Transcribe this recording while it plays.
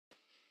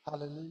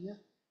Hallelujah.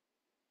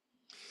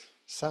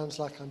 Sounds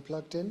like I'm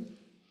plugged in.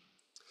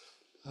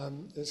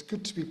 It's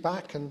good to be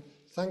back, and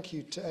thank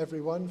you to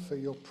everyone for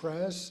your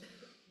prayers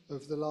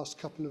over the last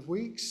couple of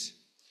weeks.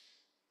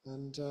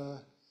 And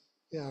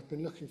I've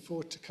been looking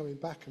forward to coming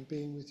back and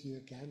being with you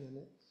again, and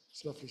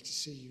it's lovely to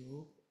see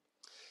you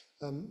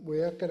all.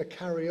 We are going to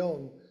carry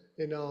on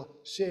in our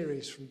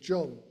series from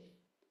John.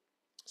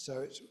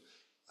 So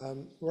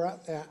we're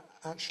at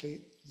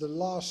actually the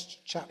last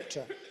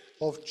chapter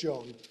of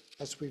John,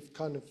 as we've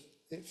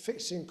it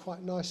fits in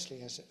quite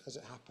nicely as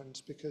it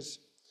happens, because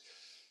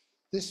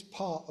this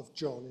part of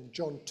John, in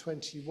John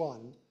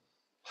 21,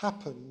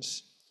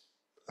 happens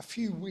a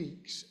few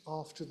weeks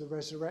after the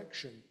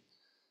resurrection.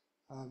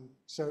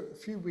 So a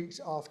few weeks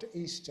after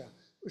Easter,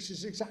 which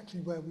is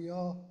exactly where we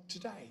are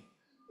today.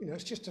 You know,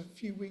 it's just a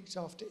few weeks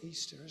after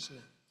Easter, isn't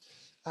it?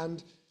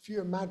 And if you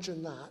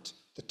imagine that,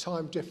 the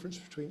time difference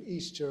between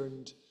Easter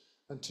and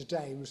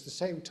today was the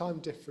same time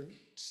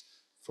difference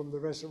from the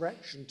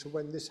resurrection to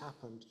when this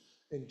happened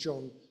in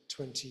John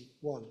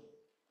 21.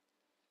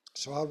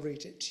 So I'll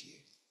read it to you.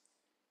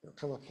 It'll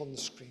come up on the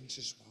screens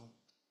as well.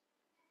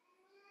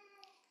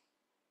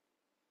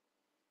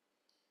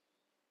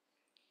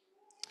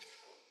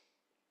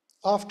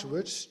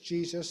 Afterwards,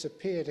 Jesus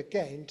appeared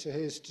again to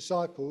his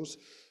disciples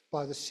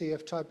by the Sea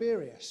of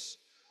Tiberias.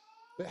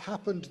 It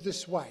happened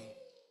this way.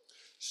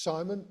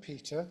 Simon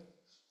Peter,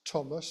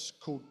 Thomas,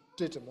 called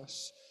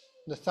Didymus,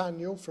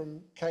 Nathanael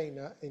from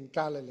Cana in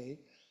Galilee,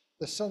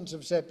 the sons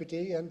of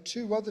Zebedee, and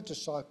two other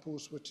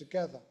disciples were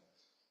together.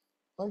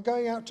 "I'm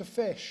going out to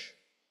fish,"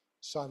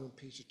 Simon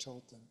Peter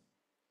told them.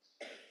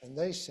 And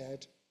they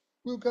said,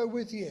 "We'll go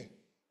with you."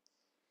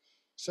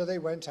 So they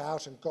went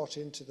out and got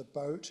into the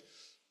boat,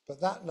 but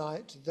that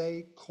night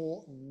they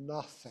caught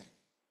nothing.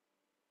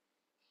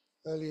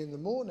 Early in the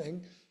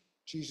morning,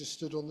 Jesus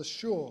stood on the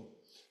shore,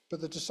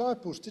 but the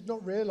disciples did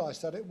not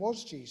realize that it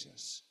was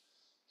Jesus.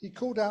 He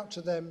called out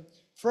to them,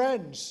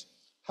 "Friends,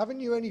 haven't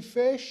you any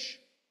fish?"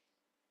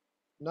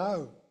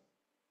 "No,"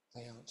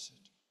 they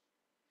answered.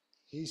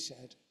 He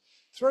said,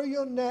 "Throw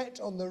your net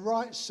on the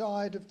right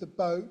side of the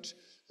boat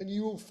and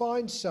you will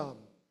find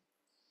some."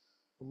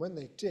 And when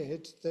they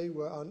did, they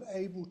were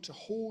unable to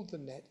haul the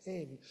net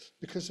in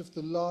because of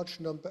the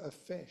large number of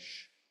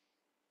fish.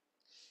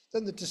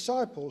 Then the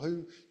disciple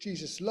who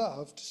Jesus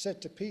loved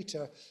said to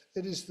Peter,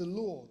 "It is the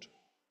Lord."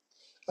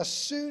 As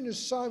soon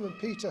as Simon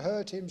Peter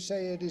heard him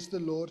say, "It is the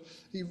Lord,"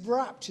 he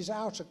wrapped his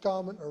outer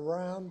garment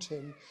around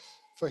him,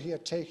 for he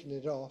had taken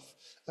it off,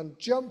 and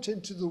jumped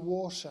into the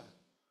water.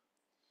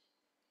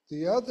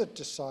 The other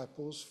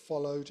disciples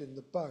followed in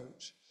the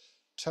boat,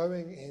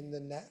 towing in the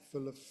net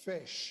full of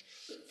fish,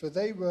 for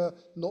they were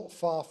not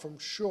far from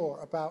shore,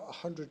 about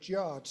 100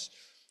 yards.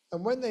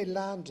 And when they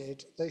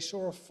landed, they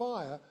saw a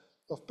fire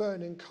of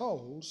burning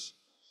coals,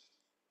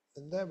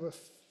 and there were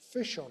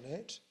fish on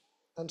it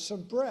and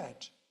some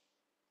bread.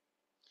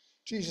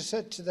 Jesus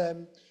said to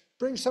them,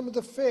 "Bring some of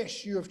the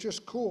fish you have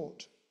just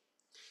caught."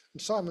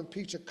 And Simon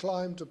Peter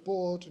climbed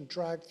aboard and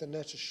dragged the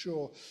net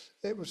ashore.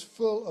 It was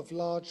full of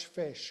large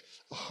fish,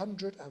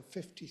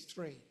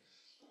 153.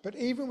 But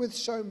even with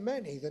so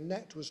many, the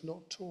net was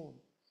not torn.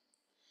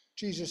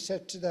 Jesus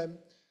said to them,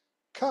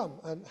 "Come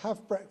and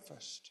have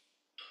breakfast."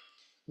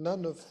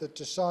 None of the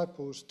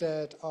disciples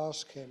dared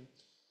ask him,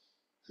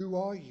 "Who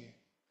are you?"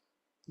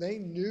 They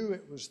knew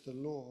it was the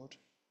Lord.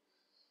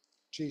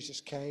 Jesus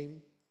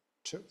came,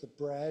 took the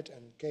bread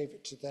and gave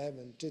it to them,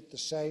 and did the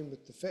same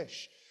with the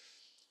fish.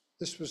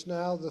 This was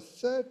now the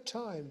third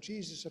time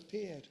Jesus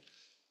appeared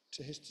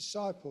to his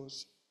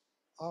disciples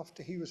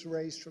after he was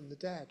raised from the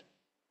dead.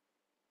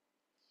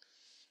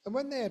 And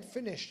when they had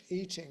finished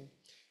eating,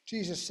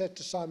 Jesus said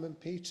to Simon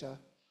Peter,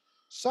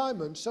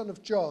 "Simon, son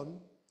of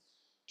John,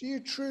 do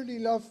you truly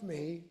love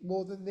me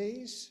more than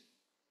these?"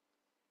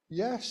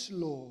 "Yes,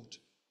 Lord,"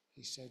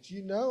 he said,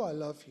 "you know I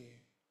love you."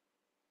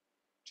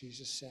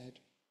 Jesus said,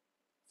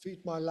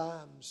 "Feed my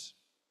lambs."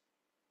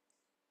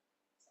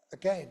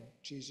 Again,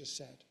 Jesus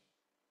said,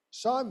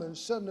 "Simon,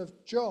 son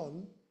of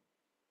John,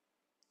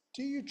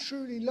 do you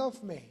truly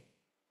love me?"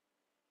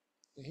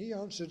 And he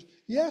answered,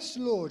 "Yes,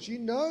 Lord, you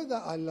know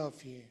that I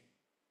love you."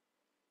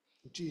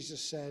 And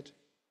Jesus said,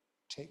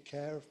 "Take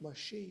care of my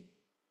sheep."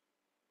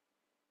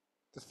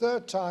 The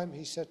third time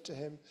he said to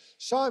him,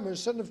 "Simon,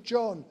 son of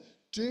John,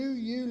 do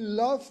you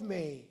love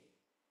me?"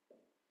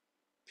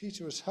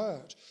 Peter was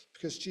hurt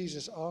because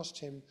Jesus asked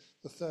him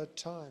the third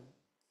time,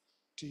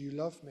 "Do you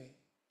love me?"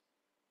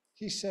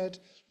 He said,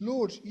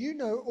 "Lord, you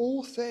know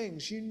all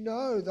things. You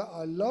know that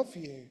I love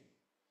you."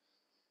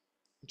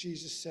 And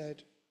Jesus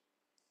said,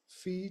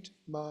 "Feed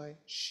my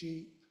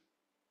sheep.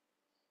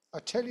 I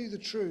tell you the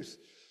truth.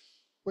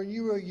 When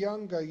you were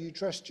younger, you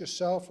dressed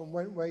yourself and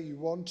went where you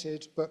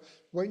wanted. But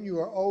when you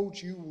are old,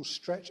 you will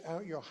stretch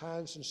out your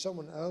hands and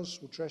someone else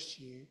will dress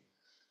you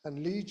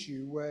and lead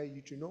you where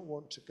you do not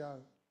want to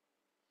go."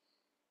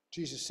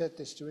 Jesus said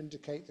this to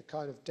indicate the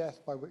kind of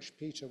death by which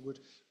Peter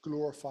would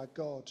glorify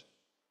God.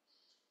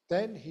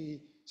 Then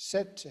he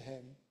said to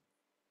him,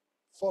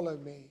 "Follow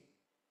me."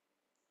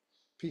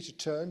 Peter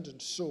turned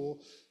and saw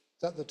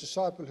that the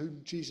disciple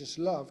whom Jesus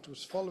loved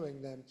was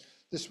following them.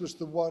 This was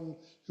the one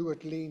who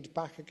had leaned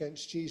back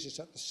against Jesus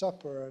at the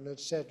supper and had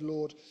said,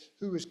 "Lord,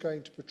 who is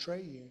going to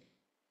betray you?"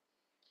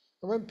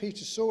 And when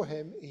Peter saw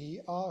him, he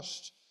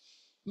asked,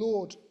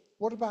 "Lord,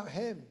 what about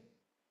him?"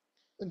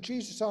 And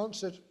Jesus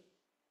answered,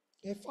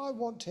 "If I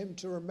want him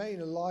to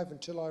remain alive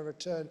until I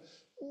return,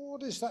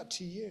 what is that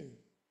to you?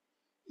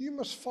 You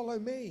must follow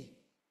me."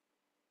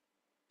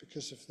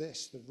 Because of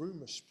this, the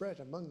rumor spread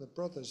among the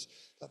brothers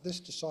that this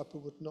disciple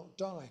would not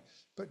die.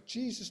 But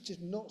Jesus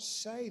did not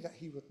say that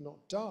he would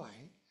not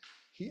die.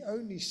 He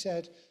only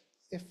said,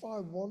 "If I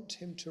want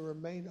him to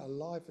remain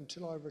alive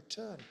until I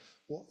return,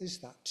 what is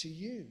that to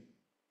you?"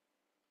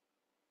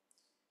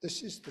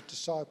 This is the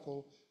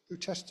disciple who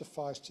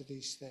testifies to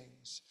these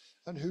things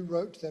and who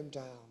wrote them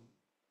down.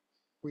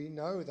 We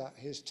know that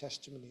his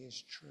testimony is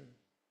true.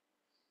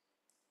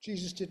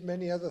 Jesus did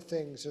many other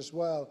things as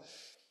well.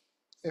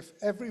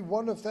 If every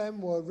one of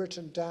them were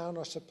written down,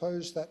 I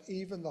suppose that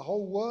even the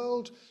whole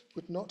world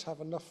would not have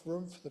enough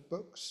room for the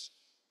books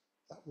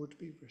that would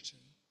be written.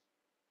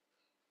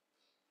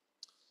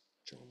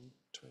 John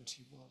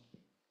 21.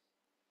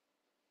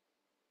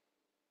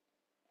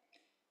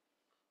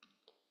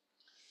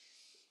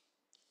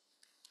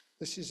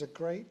 This is a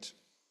great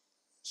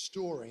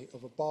story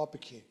of a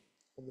barbecue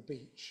on the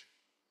beach.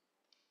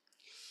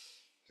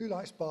 Who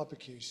likes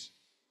barbecues?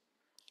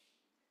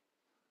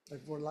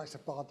 Everyone likes a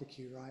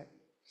barbecue, right?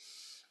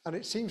 And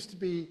it seems to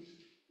be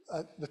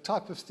the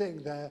type of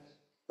thing there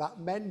that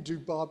men do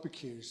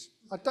barbecues.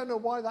 I don't know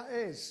why that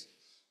is,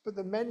 but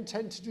the men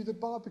tend to do the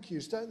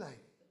barbecues, don't they?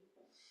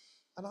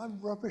 And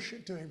I'm rubbish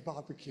at doing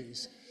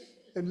barbecues,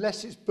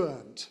 unless it's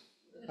burnt,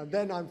 and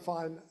then I'm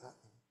fine at them.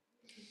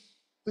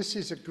 This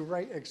is a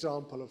great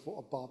example of what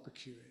a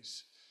barbecue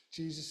is.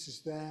 Jesus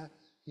is there,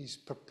 he's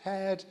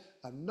prepared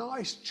a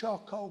nice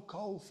charcoal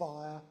coal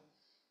fire,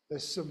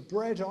 there's some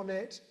bread on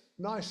it,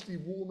 nicely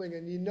warming,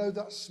 and you know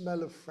that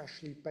smell of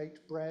freshly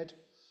baked bread.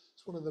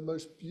 It's one of the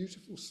most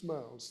beautiful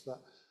smells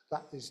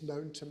that is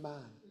known to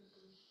man.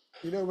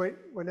 You know,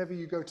 whenever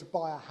you go to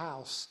buy a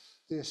house,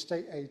 the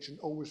estate agent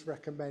always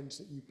recommends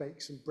that you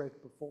bake some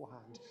bread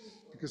beforehand,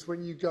 because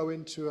when you go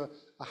into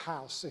a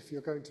house, if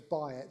you're going to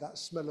buy it, that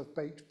smell of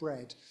baked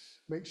bread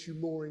makes you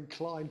more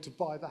inclined to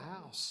buy the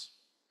house.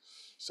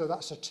 So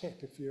that's a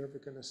tip if you're ever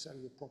going to sell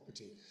your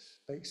property.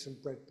 Bake some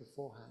bread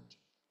beforehand.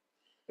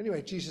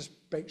 Anyway, Jesus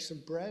baked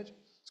some bread.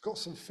 He's got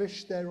some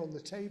fish there on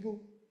the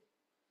table.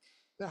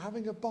 They're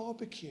having a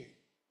barbecue.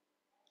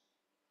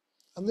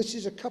 And this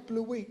is a couple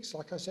of weeks,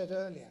 like I said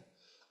earlier,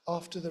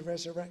 after the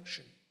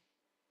resurrection.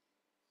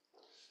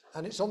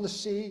 And it's on the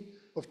Sea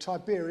of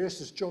Tiberias,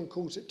 as John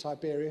calls it,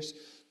 Tiberias,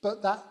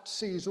 but that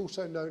sea is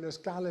also known as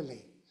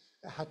Galilee.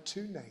 It had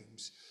two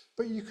names.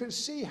 But you can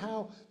see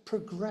how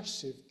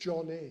progressive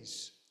John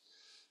is,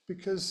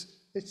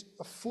 because it's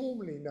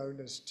formerly known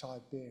as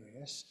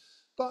Tiberias,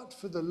 but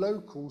for the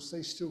locals,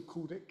 they still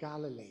called it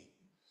Galilee.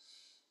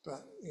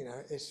 But, you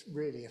know, it's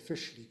really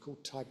officially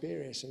called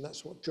Tiberias, and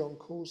that's what John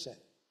calls it.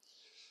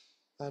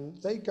 And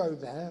they go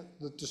there,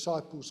 the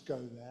disciples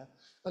go there,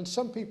 and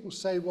some people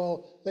say,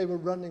 well, they were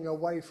running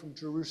away from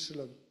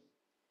Jerusalem.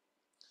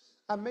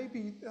 And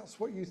maybe that's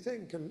what you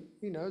think, and,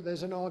 you know,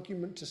 there's an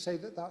argument to say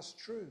that that's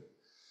true.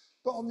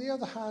 But on the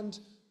other hand,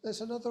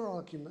 there's another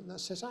argument that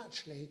says,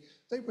 actually,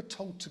 they were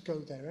told to go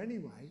there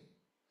anyway.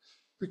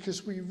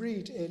 Because we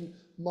read in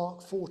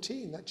Mark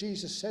 14 that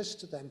Jesus says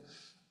to them,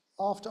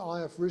 "After I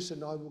have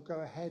risen, I will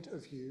go ahead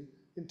of you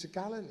into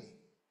Galilee."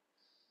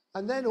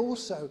 And then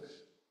also,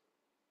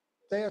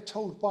 they are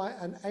told by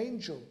an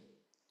angel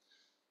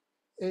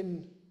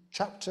in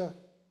chapter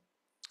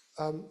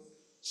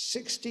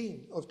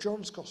 16 of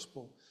John's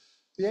Gospel.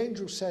 The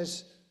angel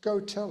says, "Go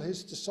tell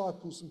his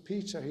disciples and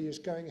Peter he is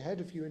going ahead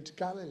of you into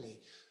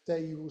Galilee. There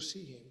you will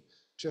see him,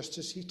 just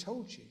as he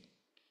told you."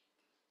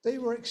 They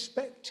were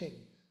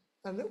expecting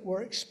and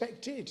were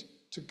expected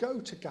to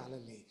go to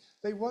Galilee.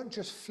 They weren't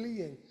just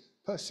fleeing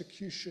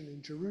persecution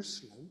in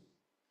Jerusalem.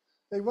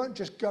 They weren't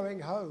just going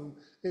home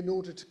in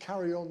order to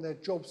carry on their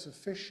jobs of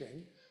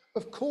fishing.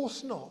 Of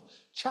course not.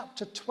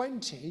 Chapter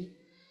 20,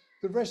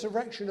 the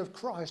resurrection of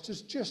Christ,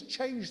 has just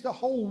changed the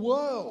whole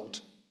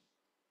world.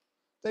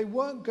 They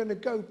weren't going to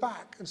go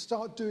back and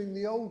start doing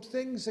the old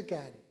things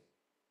again.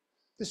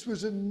 This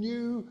was a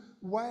new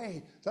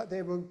way that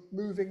they were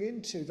moving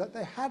into, that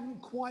they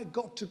hadn't quite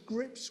got to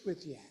grips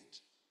with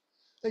yet.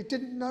 They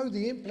didn't know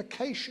the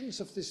implications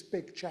of this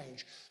big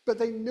change, but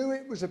they knew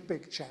it was a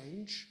big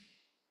change.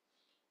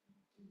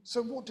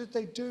 So what did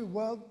they do?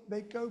 Well,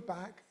 they go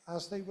back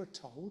as they were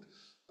told,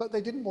 but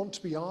they didn't want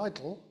to be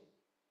idle.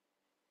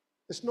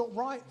 It's not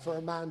right for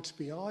a man to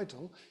be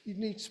idle. He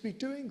needs to be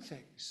doing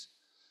things.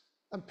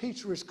 And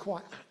Peter is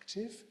quite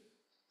active,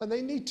 and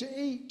they need to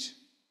eat,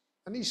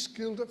 and he's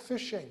skilled at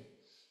fishing.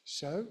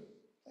 So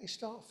they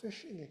start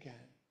fishing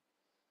again.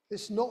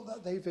 It's not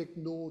that they've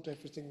ignored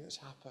everything that's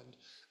happened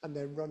and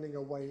they're running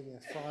away and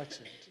they're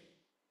frightened.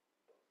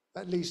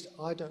 At least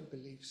I don't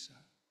believe so.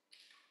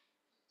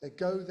 They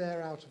go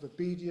there out of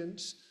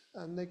obedience,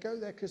 and they go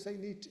there because they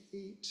need to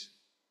eat,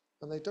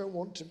 and they don't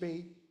want to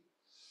be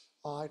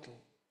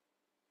idle.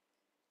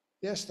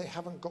 Yes, they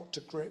haven't got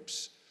to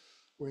grips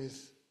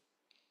with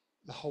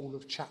the whole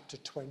of chapter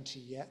 20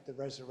 yet, the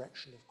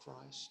resurrection of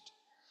Christ.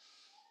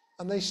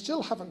 And they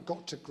still haven't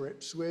got to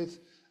grips with,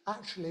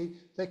 actually,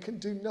 they can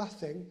do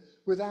nothing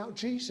without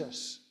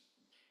Jesus.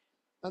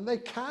 And they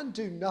can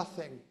do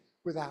nothing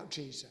without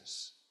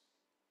Jesus.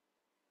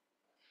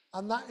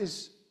 And that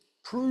is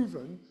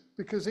proven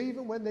because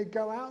even when they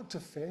go out to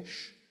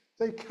fish,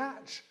 they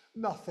catch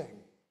nothing.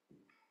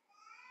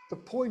 The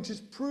point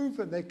is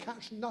proven, they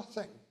catch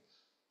nothing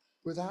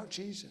without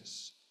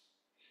Jesus.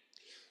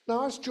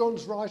 Now, as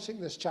John's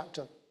writing this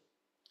chapter,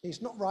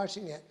 he's not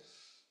writing it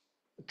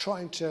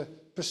trying to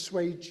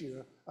persuade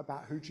you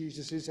about who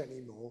Jesus is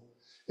anymore.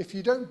 If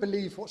you don't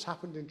believe what's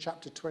happened in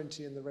chapter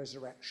 20 in the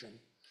resurrection,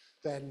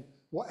 then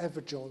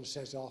whatever John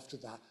says after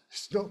that,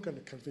 it's not going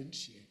to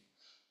convince you.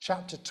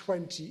 Chapter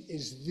 20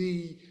 is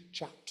the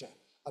chapter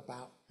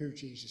about who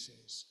Jesus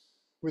is.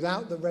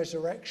 Without the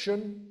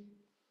resurrection,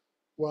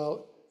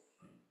 well,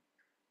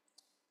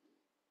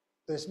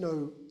 there's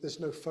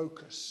no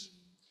focus.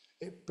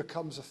 It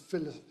becomes a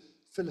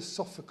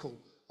philosophical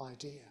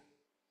idea.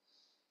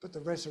 But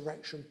the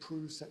resurrection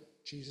proves that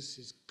Jesus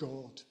is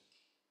God.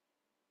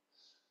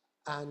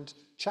 And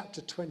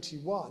chapter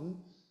 21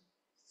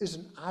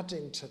 isn't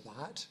adding to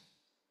that.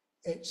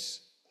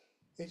 It's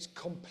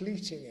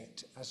completing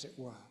it, as it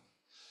were.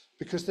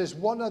 Because there's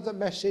one other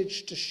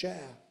message to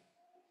share.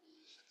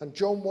 And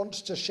John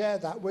wants to share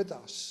that with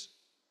us.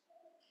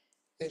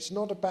 It's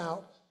not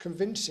about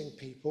convincing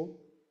people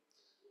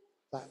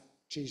that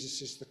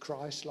Jesus is the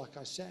Christ, like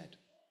I said,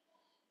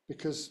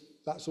 because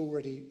that's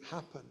already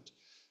happened.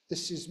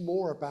 This is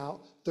more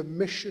about the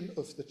mission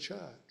of the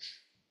church.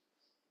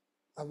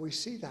 And we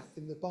see that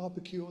in the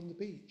barbecue on the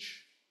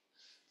beach.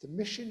 The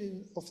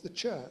mission of the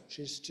church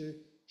is to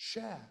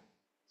share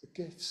the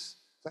gifts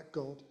that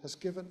God has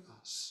given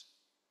us.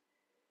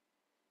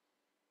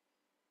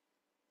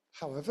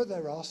 However,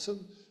 there are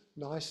some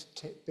nice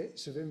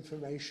tidbits of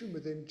information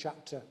within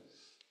chapter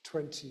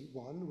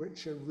 21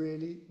 which are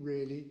really,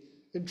 really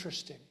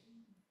interesting.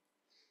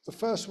 The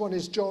first one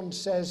is John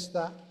says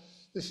that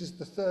this is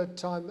the third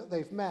time that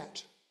they've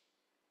met,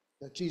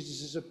 that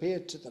Jesus has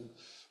appeared to them.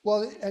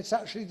 Well, it's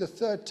actually the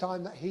third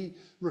time that he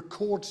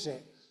records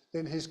it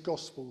in his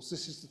Gospels.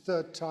 This is the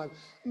third time,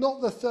 not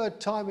the third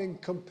time in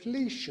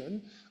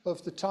completion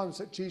of the times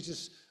that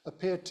Jesus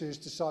appeared to his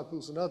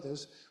disciples and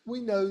others. We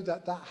know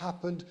that that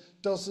happened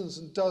dozens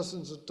and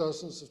dozens and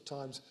dozens of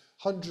times.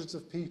 Hundreds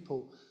of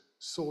people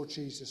saw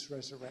Jesus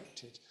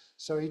resurrected.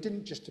 So he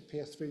didn't just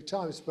appear 3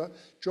 times, but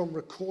John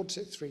records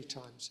it 3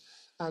 times.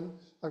 And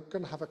I'm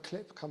going to have a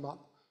clip come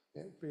up.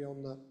 It'll be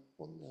on the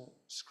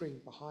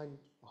screen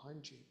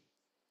behind you.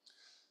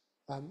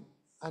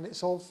 And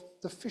it's of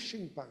the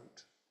fishing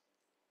boat.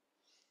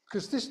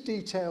 Because this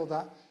detail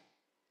that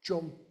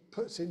John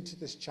puts into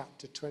this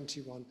chapter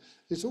 21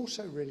 is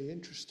also really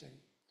interesting.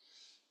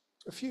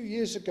 A few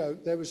years ago,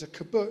 there was a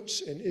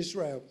kibbutz in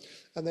Israel,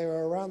 and they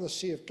were around the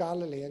Sea of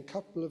Galilee, and a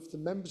couple of the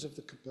members of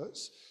the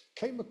kibbutz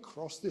came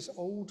across this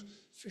old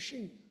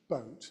fishing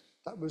boat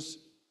that was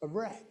a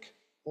wreck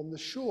on the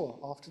shore.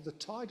 After the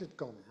tide had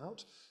gone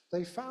out,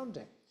 they found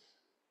it.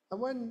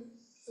 And when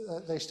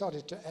they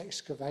started to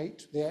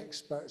excavate, the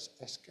experts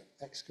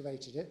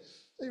excavated it,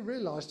 they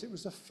realized it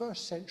was a 1st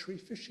century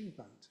fishing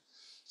boat.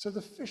 So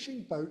the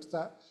fishing boat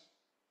that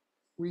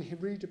we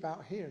read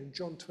about here in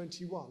John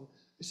 21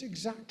 is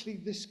exactly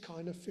this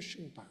kind of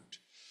fishing boat.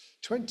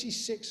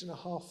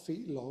 26.5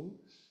 feet long,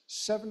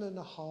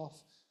 7.5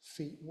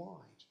 feet wide.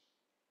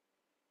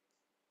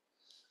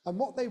 And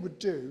what they would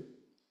do,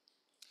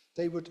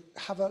 they would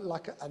have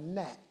a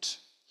net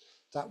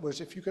that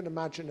was, if you can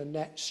imagine a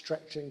net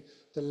stretching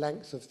the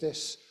length of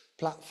this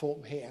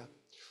platform here,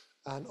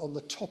 and on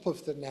the top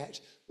of the net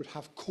would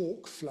have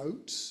cork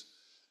floats,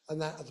 and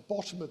then at the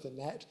bottom of the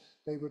net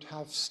they would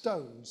have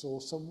stones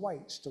or some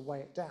weights to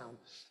weigh it down.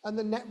 And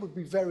the net would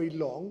be very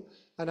long,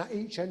 and at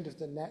each end of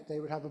the net they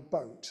would have a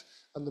boat,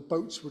 and the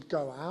boats would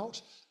go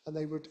out and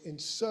they would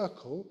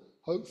encircle,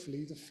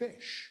 hopefully, the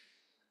fish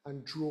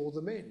and draw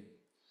them in.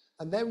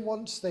 And then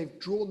once they've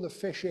drawn the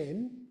fish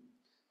in,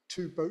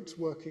 2 boats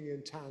working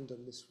in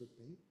tandem this would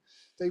be,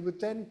 they would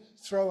then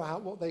throw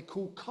out what they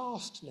call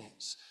cast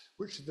nets,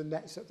 which are the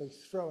nets that they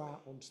throw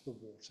out onto the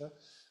water,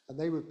 and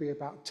they would be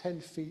about 10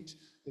 feet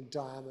in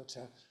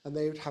diameter, and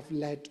they would have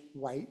lead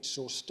weights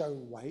or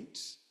stone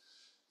weights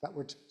that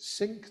would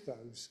sink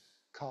those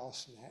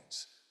cast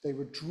nets. They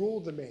would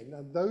draw them in,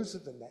 and those are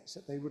the nets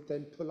that they would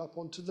then pull up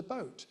onto the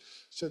boat.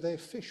 So they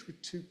fish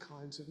with 2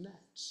 kinds of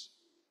nets.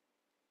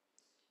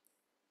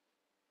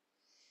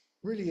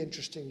 Really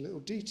interesting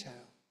little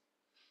detail.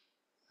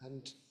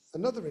 And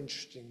another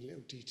interesting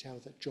little detail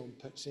that John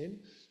puts in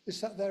is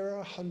that there are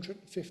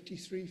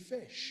 153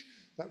 fish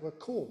that were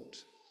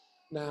caught.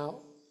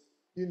 Now,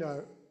 you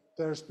know,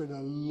 there's been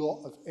a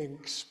lot of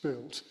ink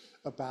spilt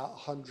about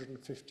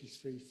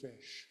 153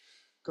 fish.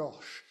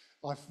 Gosh,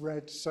 I've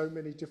read so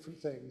many different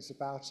things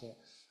about it.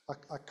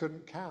 I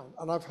couldn't count.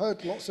 And I've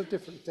heard lots of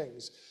different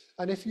things.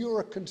 And if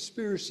you're a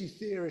conspiracy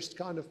theorist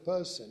kind of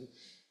person,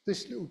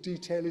 this little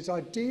detail is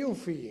ideal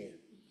for you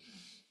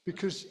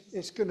because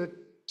it's going to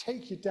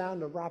take you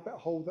down a rabbit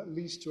hole that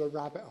leads to a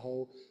rabbit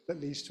hole that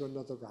leads to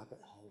another rabbit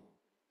hole.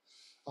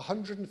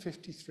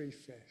 153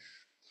 fish.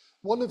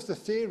 One of the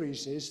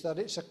theories is that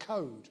it's a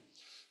code,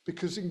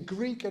 because in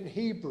Greek and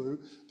Hebrew,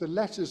 the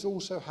letters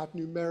also had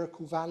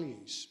numerical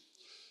values.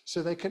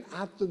 So they can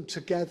add them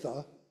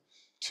together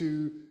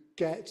to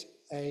get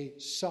a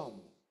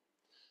sum.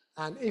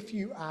 And if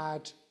you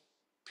add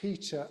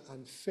Peter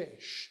and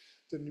fish,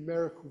 the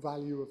numerical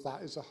value of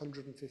that is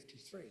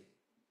 153.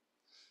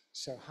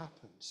 So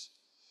happens.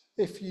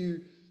 If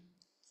you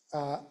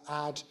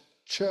add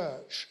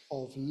church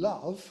of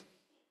love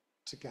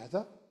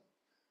together,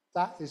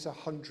 that is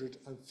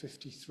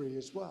 153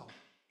 as well.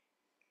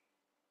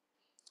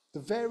 The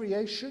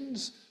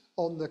variations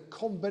on the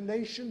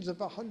combinations of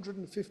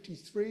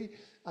 153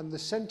 and the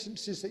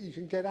sentences that you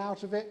can get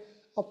out of it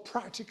are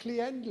practically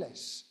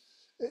endless.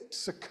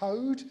 It's a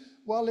code.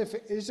 Well, if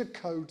it is a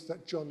code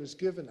that John has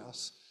given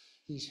us,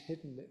 he's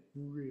hidden it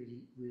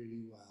really,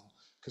 really well,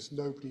 because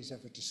nobody's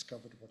ever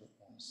discovered what it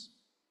was.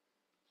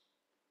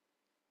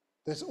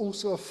 There's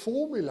also a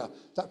formula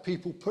that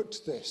people put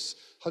to this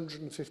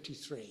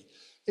 153.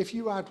 If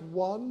you add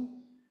 1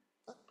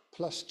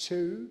 plus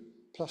 2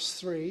 plus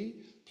 3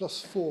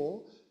 plus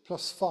 4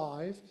 plus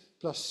 5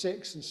 plus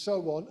 6 and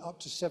so on up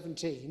to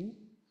 17,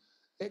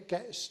 it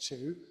gets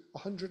to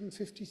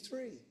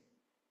 153.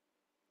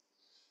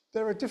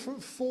 There are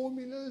different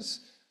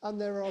formulas and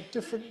there are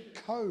different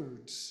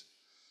codes,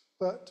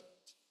 but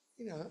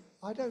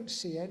I don't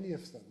see any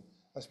of them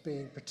as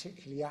being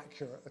particularly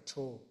accurate at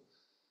all.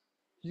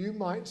 You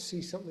might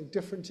see something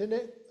different in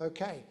it,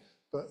 okay,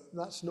 but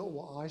that's not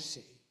what I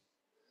see.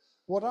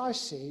 What I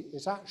see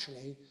is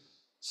actually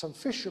some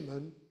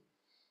fishermen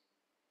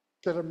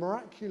get a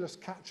miraculous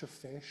catch of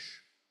fish.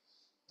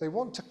 They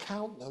want to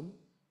count them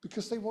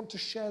because they want to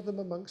share them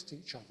amongst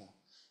each other.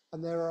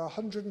 And there are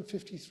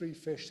 153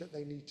 fish that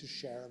they need to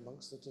share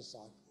amongst the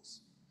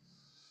disciples.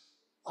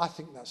 I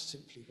think that's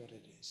simply what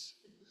it is.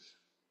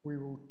 We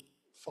will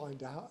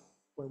find out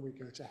when we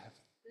go to heaven.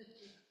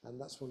 And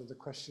that's one of the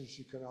questions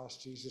you can ask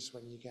Jesus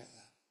when you get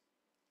there.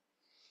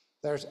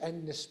 There's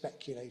endless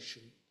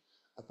speculation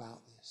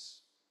about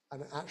this,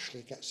 and it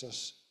actually gets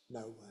us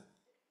nowhere.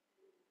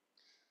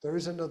 There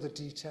is another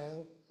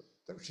detail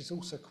which is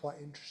also quite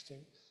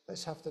interesting.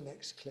 Let's have the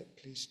next clip,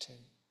 please, Tim.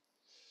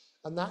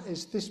 And that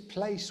is this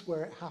place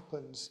where it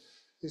happens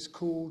is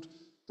called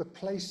the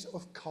place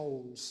of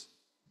coals.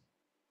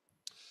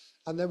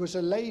 And there was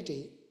a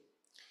lady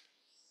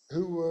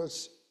who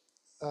was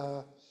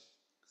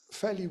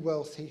fairly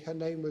wealthy. Her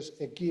name was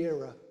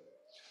Agira.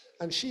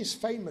 And she's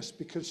famous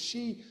because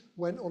she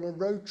went on a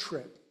road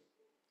trip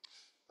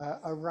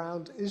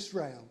around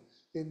Israel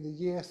in the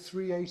year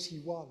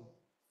 381.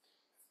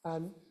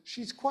 And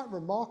she's quite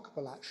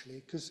remarkable,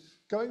 actually, because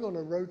going on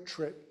a road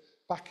trip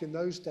back in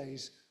those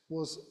days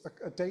was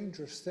a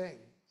dangerous thing.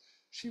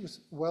 She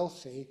was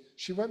wealthy.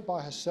 She went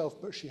by herself,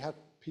 but she had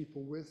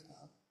people with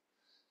her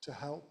to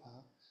help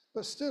her.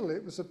 But still,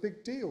 it was a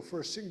big deal for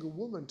a single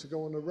woman to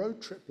go on a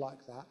road trip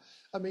like that.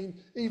 I mean,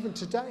 even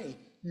today,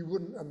 you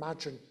wouldn't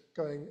imagine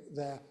going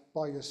there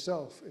by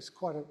yourself. It's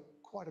quite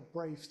a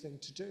brave thing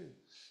to do.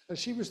 And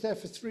she was there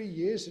for 3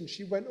 years, and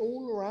she went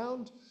all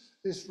around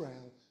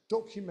Israel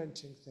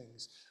documenting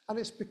things. And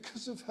it's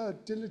because of her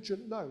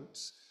diligent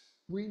notes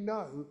we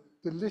know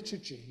the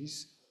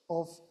liturgies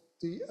of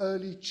the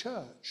early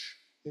church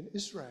in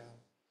Israel.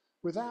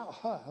 Without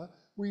her,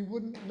 we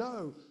wouldn't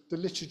know the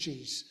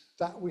liturgies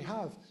that we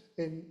have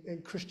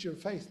in Christian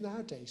faith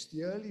nowadays,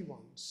 the early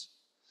ones.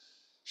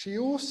 She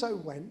also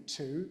went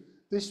to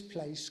this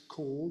place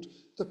called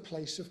the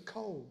Place of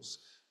Coals,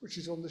 which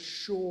is on the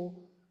shore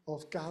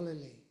of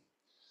Galilee.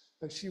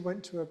 And she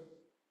went to a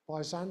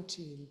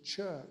Byzantine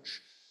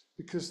church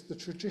because the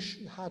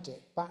tradition had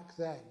it back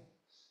then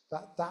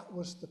that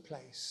was the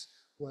place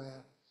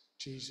where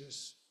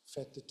Jesus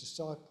fed the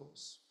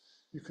disciples.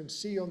 You can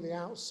see on the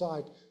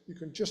outside, you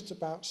can just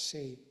about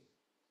see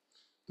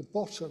the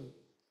bottom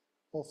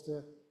of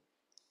the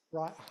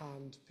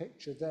right-hand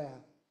picture there.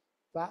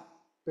 That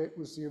bit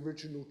was the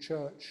original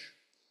church.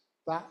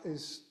 That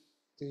is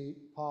the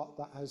part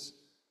that has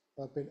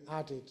been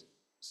added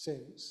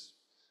since.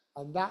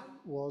 And that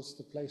was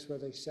the place where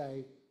they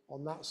say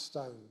on that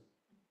stone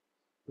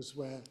was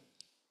where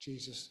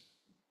Jesus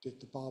did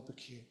the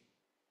barbecue.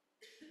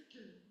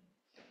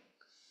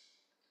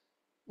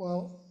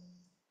 Well,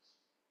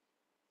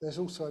 there's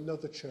also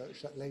another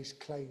church that lays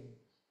claim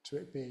to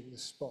it being the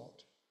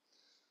spot,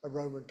 a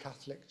Roman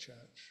Catholic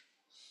church.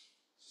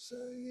 So,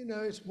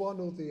 it's one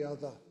or the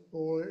other,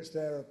 or it's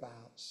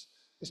thereabouts.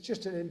 It's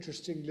just an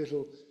interesting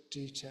little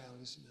detail,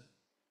 isn't it?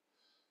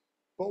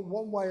 But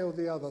one way or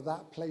the other,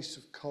 that place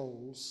of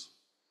coals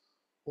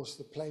was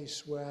the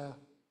place where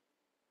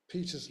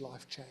Peter's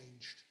life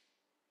changed.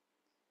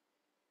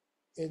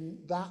 In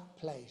that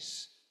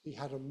place, he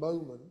had a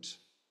moment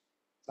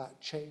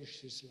that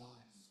changed his life.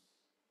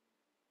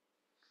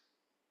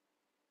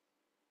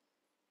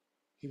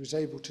 He was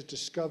able to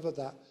discover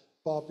that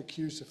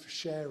barbecues are for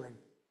sharing.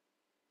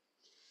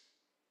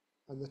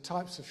 And the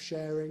types of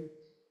sharing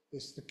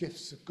is the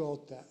gifts of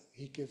God that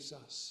he gives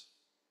us.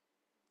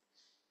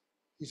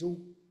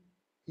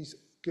 He's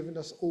given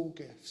us all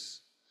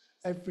gifts.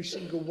 Every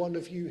single one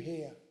of you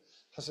here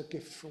has a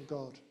gift from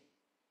God.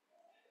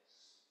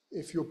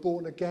 If you're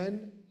born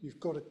again,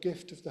 you've got a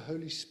gift of the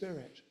Holy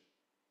Spirit.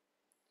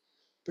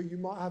 But you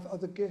might have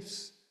other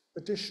gifts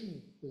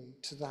additionally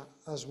to that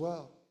as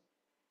well.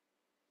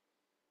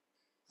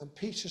 And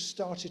Peter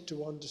started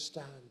to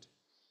understand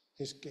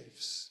his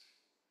gifts,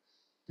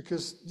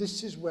 because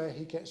this is where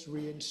he gets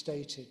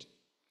reinstated.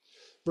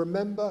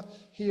 Remember,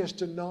 he has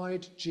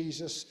denied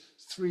Jesus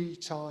 3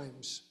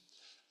 times.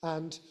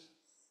 And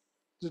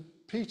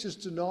Peter's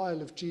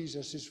denial of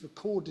Jesus is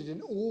recorded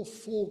in all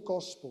 4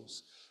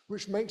 Gospels,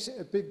 which makes it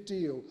a big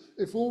deal.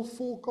 If all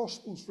 4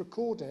 Gospels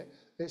record it,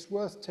 it's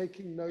worth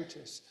taking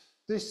notice.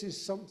 This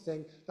is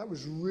something that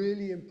was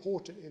really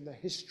important in the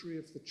history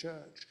of the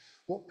church,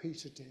 what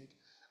Peter did.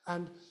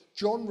 And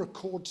John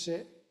records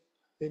it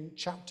in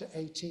chapter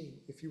 18,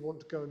 if you want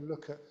to go and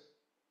look at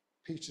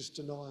Peter's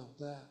denial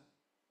there.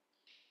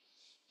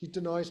 He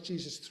denies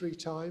Jesus 3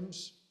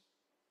 times,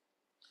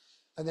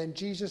 and then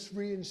Jesus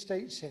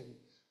reinstates him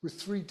with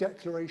 3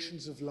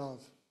 declarations of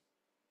love,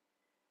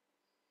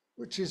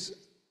 which is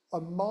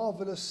a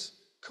marvelous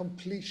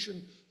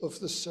completion of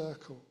the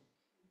circle.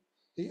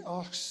 He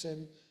asks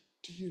him,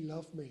 "Do you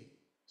love me?"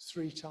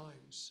 3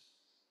 times.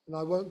 And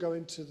I won't go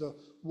into the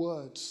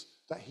words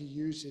that he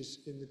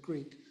uses in the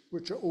Greek,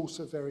 which are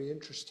also very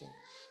interesting.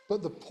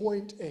 But the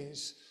point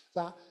is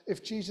that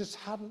if Jesus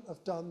hadn't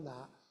have done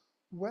that,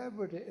 where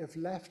would it have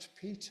left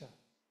Peter?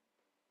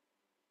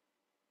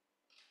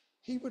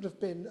 He would have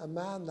been a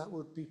man that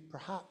would be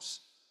perhaps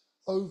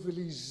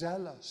overly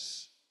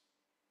zealous.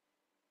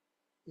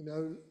 You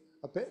know,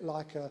 a bit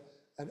like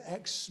an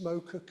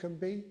ex-smoker can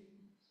be.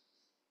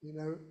 You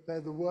know,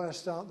 they're the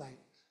worst, aren't they?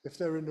 If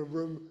they're in a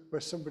room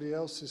where somebody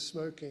else is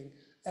smoking,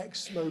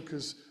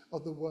 ex-smokers are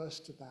the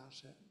worst about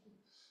it.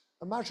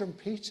 Imagine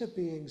Peter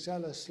being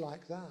zealous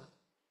like that.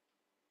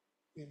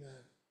 You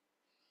know,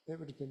 it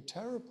would have been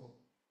terrible.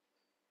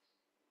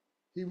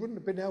 He wouldn't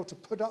have been able to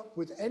put up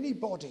with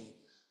anybody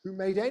who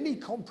made any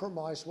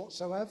compromise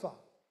whatsoever,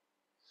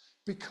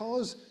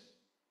 because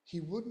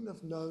he wouldn't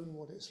have known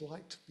what it's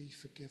like to be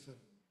forgiven.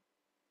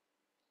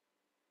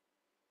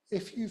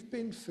 If you've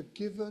been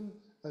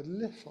forgiven a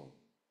little,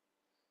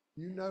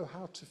 you know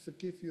how to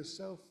forgive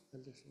yourself a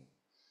little.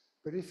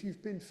 But if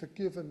you've been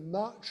forgiven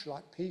much,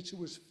 like Peter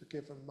was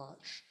forgiven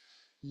much,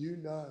 you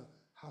know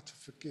how to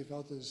forgive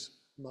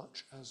others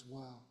much as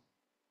well.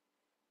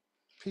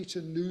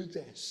 Peter knew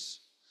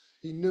this.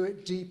 He knew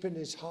it deep in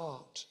his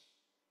heart.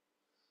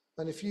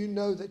 And if you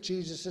know that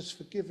Jesus has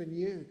forgiven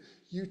you,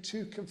 you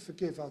too can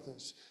forgive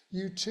others.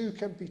 You too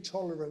can be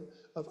tolerant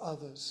of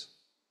others.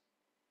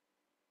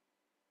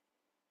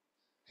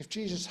 If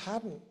Jesus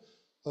hadn't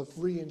have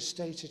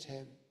reinstated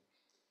him,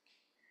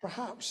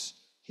 perhaps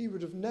he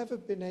would have never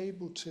been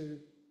able to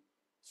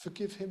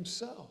forgive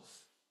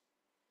himself.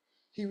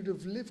 He would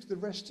have lived the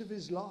rest of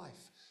his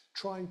life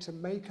trying to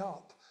make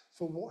up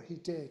for what he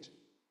did.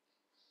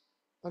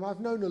 And I've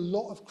known a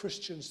lot of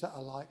Christians that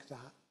are like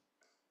that,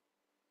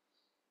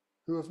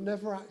 who have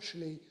never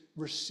actually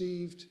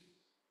received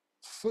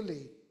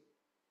fully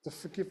the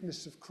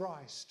forgiveness of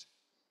Christ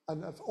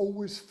and have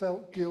always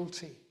felt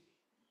guilty,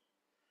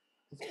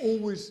 have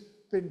always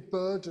been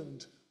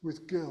burdened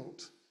with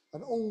guilt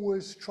and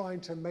always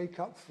trying to make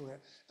up for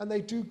it. And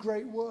they do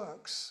great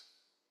works,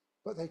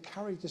 but they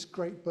carry this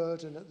great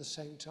burden at the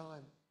same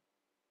time.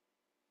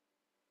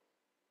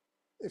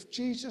 If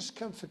Jesus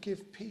can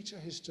forgive Peter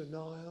his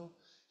denial,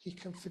 he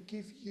can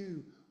forgive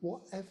you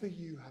whatever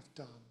you have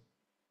done.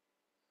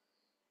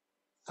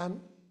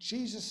 And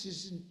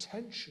Jesus'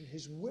 intention,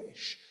 his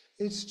wish,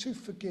 is to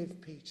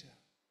forgive Peter.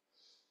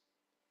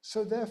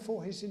 So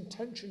therefore, his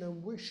intention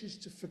and wish is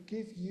to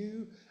forgive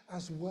you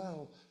as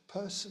well,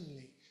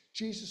 personally.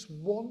 Jesus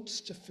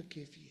wants to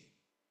forgive you.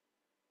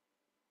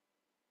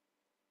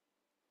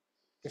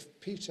 If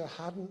Peter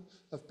hadn't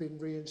have been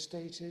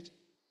reinstated,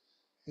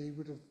 he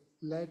would have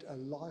led a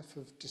life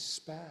of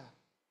despair,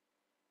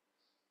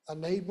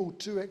 unable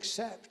to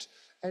accept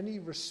any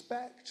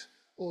respect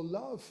or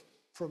love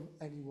from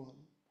anyone,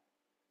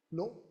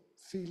 not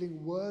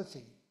feeling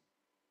worthy.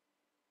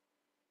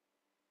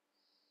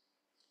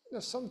 You know,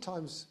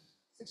 sometimes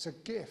it's a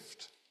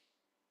gift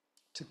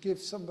to give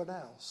someone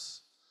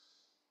else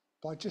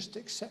by just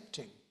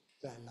accepting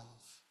their love.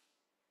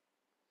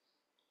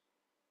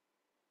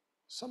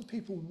 Some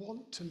people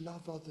want to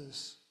love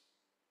others,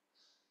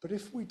 but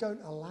if we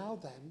don't allow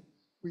them,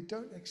 we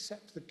don't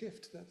accept the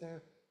gift that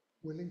they're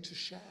willing to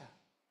share.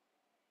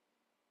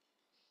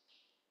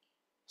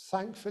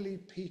 Thankfully,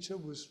 Peter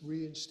was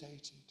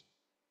reinstated.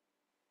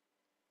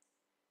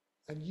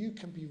 And you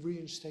can be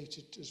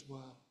reinstated as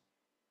well,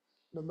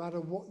 no matter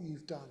what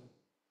you've done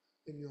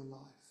in your life.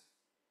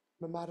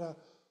 No matter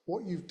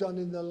what you've done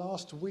in the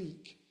last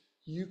week,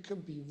 you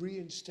can be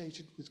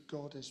reinstated with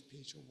God as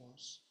Peter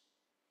was.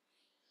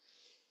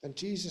 And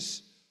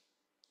Jesus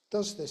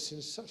does this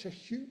in such a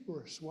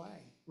humorous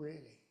way,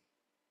 really.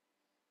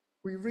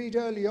 We read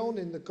early on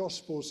in the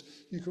Gospels,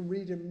 you can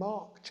read in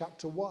Mark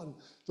chapter 1,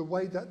 the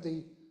way that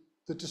the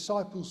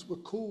disciples were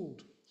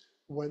called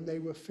when they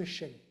were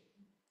fishing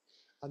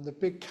and the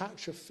big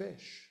catch of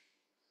fish.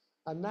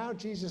 And now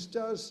Jesus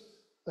does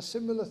a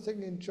similar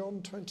thing in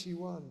John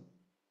 21.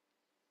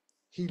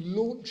 He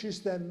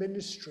launches their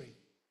ministry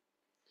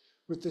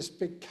with this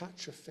big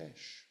catch of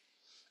fish.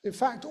 In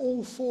fact,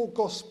 all four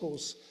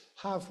Gospels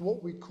have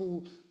what we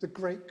call the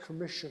Great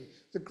Commission.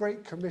 The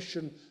Great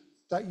Commission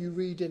that you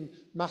read in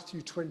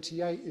Matthew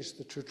 28 is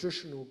the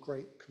traditional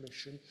Great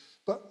Commission,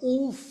 but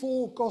all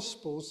four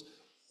Gospels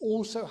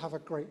also have a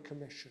Great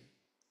Commission.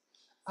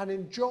 And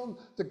in John,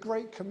 the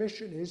Great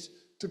Commission is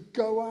to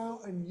go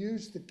out and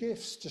use the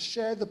gifts, to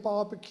share the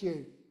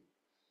barbecue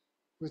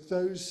with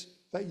those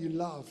that you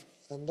love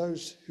and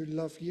those who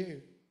love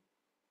you.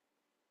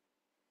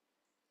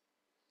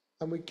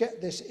 And we get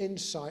this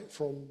insight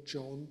from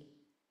John,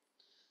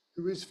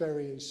 who is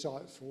very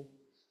insightful.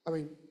 I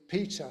mean,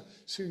 Peter,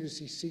 as soon as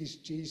he sees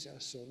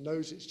Jesus or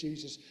knows it's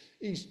Jesus,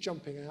 he's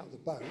jumping out of the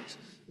boat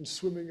and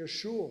swimming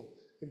ashore,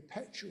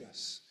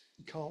 impetuous.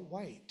 He can't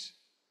wait.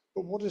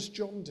 But what does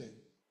John do?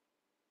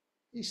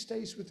 He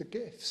stays with the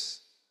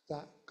gifts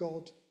that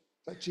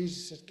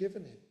Jesus has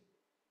given him.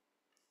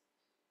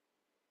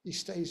 He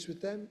stays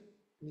with them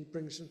and he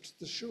brings them to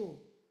the shore.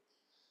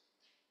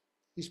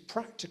 He's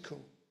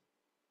practical.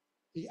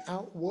 He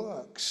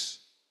outworks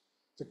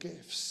the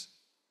gifts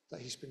that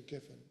he's been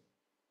given.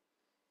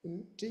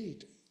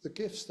 Indeed, the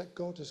gifts that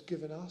God has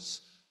given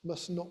us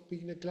must not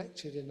be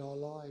neglected in our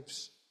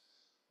lives.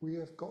 We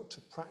have got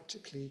to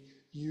practically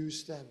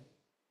use them.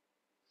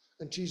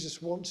 And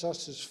Jesus wants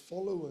us as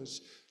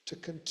followers to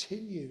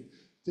continue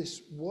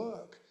this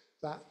work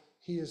that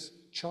he has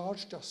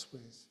charged us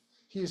with.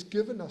 He has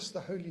given us the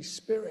Holy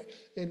Spirit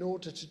in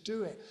order to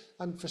do it.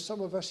 And for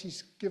some of us,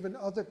 he's given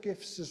other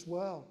gifts as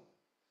well.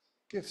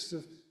 Gifts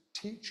of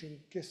teaching,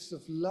 gifts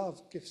of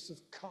love, gifts of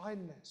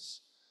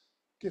kindness,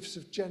 gifts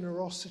of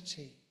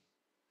generosity,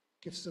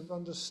 gifts of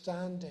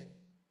understanding,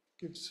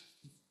 gifts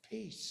of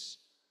peace.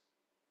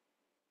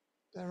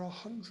 There are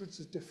hundreds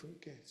of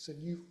different gifts,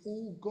 and you've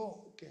all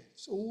got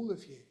gifts, all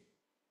of you.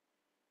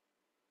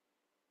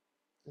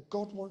 And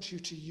God wants you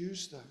to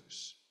use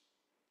those.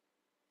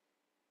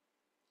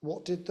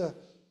 What did the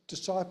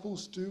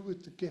disciples do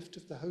with the gift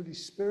of the Holy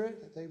Spirit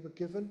that they were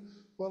given?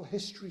 Well,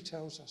 history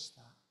tells us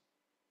that.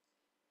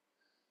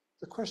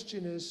 The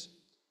question is,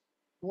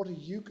 what are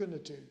you going to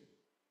do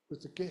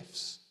with the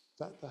gifts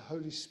that the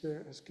Holy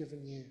Spirit has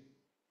given you?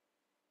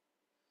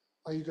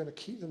 Are you going to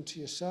keep them to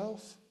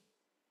yourself?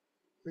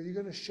 Or are you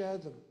going to share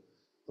them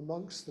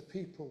amongst the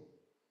people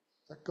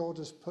that God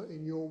has put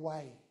in your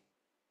way?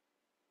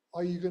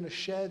 Are you going to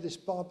share this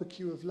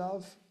barbecue of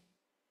love?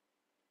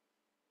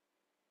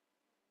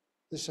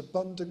 This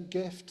abundant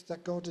gift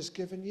that God has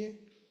given you?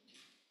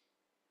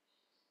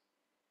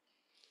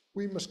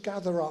 We must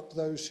gather up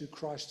those who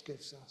Christ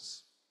gives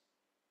us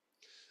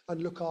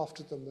and look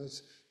after them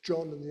as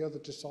John and the other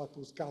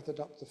disciples gathered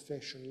up the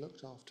fish and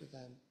looked after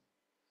them.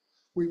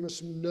 We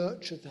must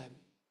nurture them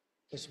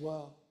as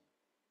well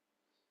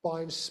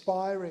by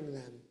inspiring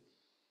them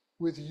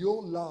with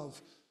your love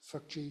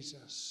for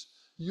Jesus.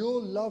 Your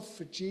love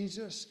for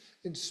Jesus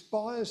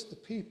inspires the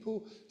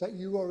people that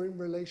you are in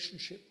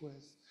relationship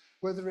with,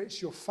 whether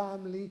it's your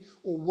family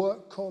or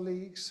work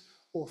colleagues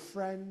or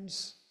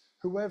friends,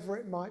 whoever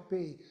it might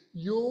be.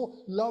 Your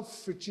love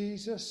for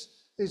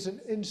Jesus is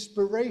an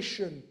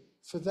inspiration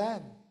for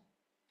them.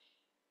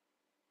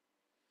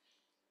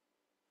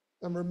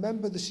 And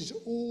remember, this is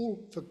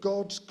all for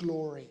God's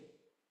glory.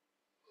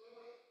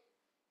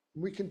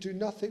 We can do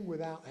nothing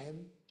without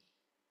him,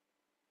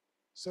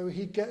 so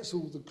he gets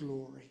all the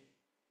glory.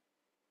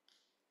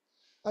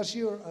 As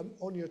you're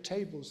on your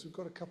tables, we've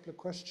got a couple of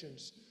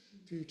questions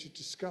for you to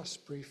discuss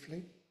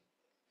briefly.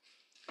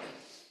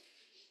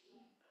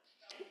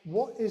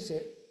 What is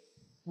it?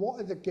 What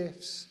are the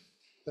gifts?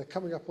 They're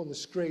coming up on the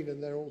screen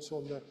and they're also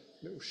on the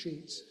little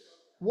sheets.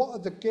 What are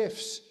the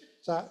gifts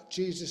that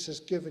Jesus has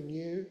given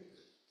you?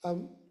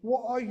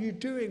 What are you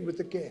doing with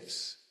the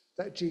gifts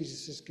that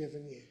Jesus has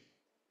given you?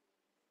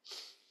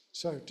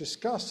 So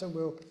discuss, and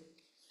we'll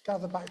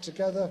gather back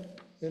together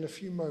in a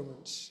few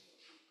moments.